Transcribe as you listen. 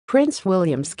Prince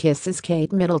William's kisses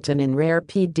Kate Middleton in rare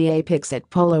PDA pics at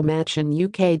Polo match in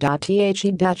UK.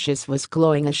 The Duchess was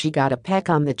glowing as she got a peck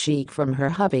on the cheek from her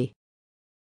hubby.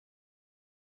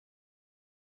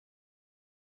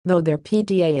 Though their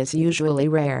PDA is usually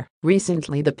rare,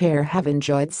 recently the pair have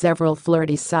enjoyed several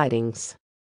flirty sightings.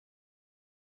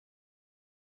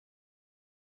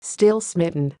 Still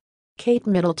smitten, Kate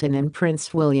Middleton and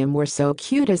Prince William were so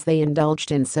cute as they indulged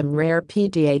in some rare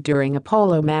PDA during a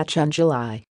polo match on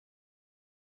July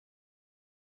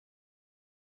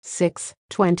 6,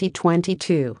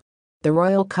 2022. The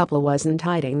royal couple wasn't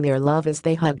hiding their love as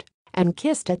they hugged and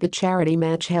kissed at the charity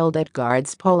match held at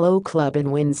Guards Polo Club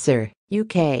in Windsor,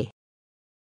 UK.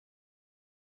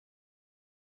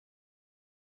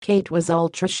 Kate was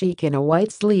ultra chic in a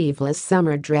white sleeveless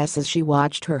summer dress as she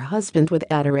watched her husband with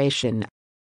adoration.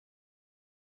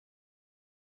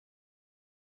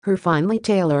 Her finely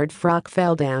tailored frock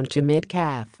fell down to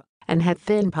mid-calf and had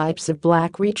thin pipes of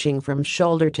black reaching from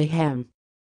shoulder to hem.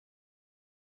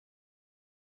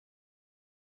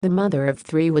 The mother of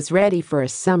three was ready for a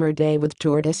summer day with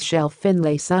tortoiseshell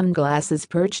Finlay sunglasses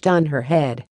perched on her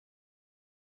head,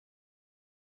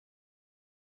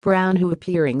 brown hoop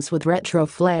earrings with retro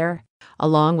flair,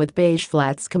 along with beige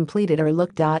flats completed her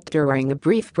look. During a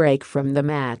brief break from the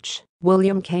match,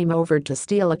 William came over to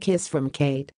steal a kiss from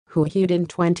Kate, who hewed in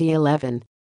 2011.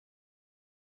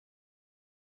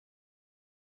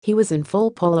 He was in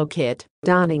full polo kit,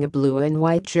 donning a blue and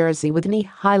white jersey with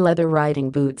knee-high leather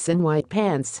riding boots and white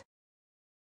pants.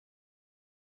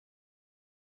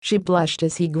 She blushed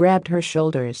as he grabbed her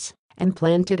shoulders and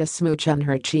planted a smooch on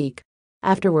her cheek.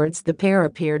 Afterwards, the pair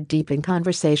appeared deep in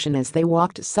conversation as they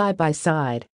walked side by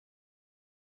side.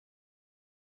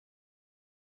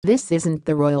 This isn't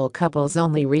the royal couple's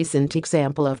only recent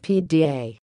example of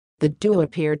PDA. The duo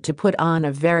appeared to put on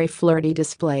a very flirty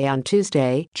display on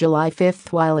Tuesday, July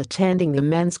 5, while attending the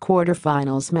men's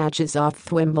quarterfinals matches of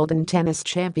the Wimbledon Tennis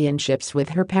Championships with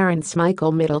her parents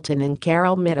Michael Middleton and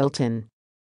Carol Middleton.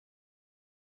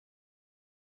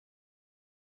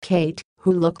 Kate,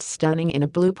 who looked stunning in a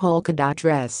blue polka dot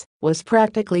dress, was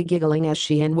practically giggling as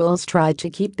she and Wills tried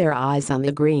to keep their eyes on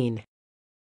the green.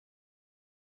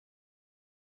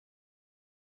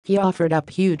 He offered up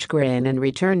a huge grin in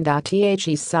return.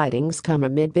 The sightings come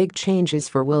amid big changes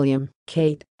for William,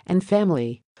 Kate, and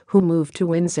family, who moved to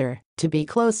Windsor to be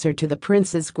closer to the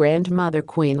prince's grandmother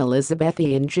Queen Elizabeth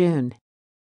in June.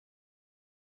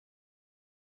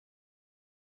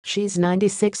 She's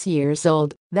 96 years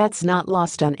old, that's not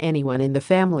lost on anyone in the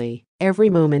family.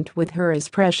 Every moment with her is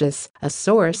precious, a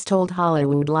source told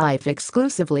Hollywood Life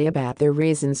exclusively about their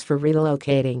reasons for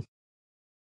relocating.